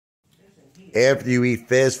After you eat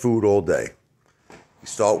fast food all day, you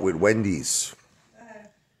start with Wendy's.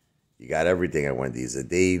 You got everything at Wendy's. The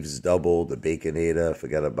Dave's Double, the Baconator,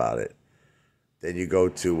 forget about it. Then you go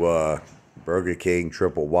to Burger King,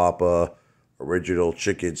 Triple Whopper, Original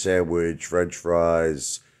Chicken Sandwich, French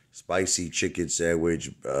fries, Spicy Chicken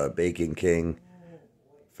Sandwich, Bacon King.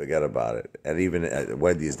 Forget about it. And even at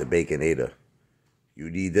Wendy's, the Baconator. You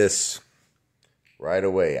need this right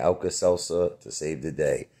away. Alka-Seltzer to save the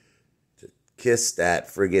day. To kiss that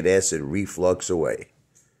friggin' acid reflux away.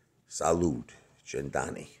 Salud.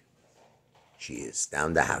 Gendani. Cheers.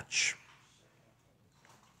 Down the hatch.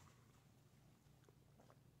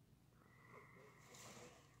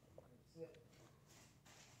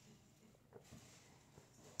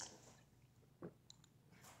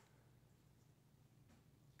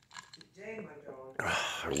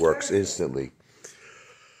 It works instantly.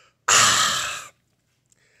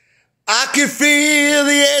 I can feel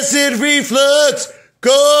the acid reflux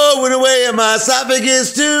going away in my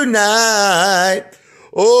esophagus tonight.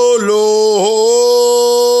 Oh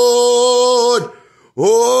Lord,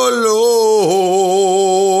 oh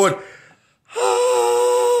Lord.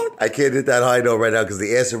 I can't hit that high note right now because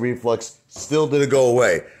the acid reflux still didn't go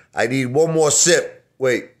away. I need one more sip.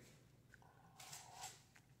 Wait.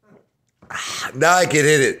 Now I can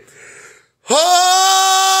hit it. Hard!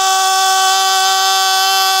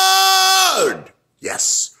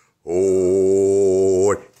 Yes.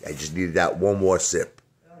 Oh, I just needed that one more sip.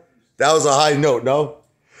 That was a high note, no?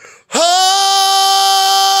 Hard!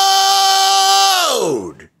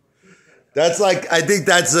 That's like, I think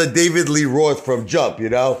that's a David Lee Roth from Jump, you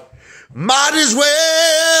know? Might as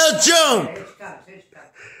well jump!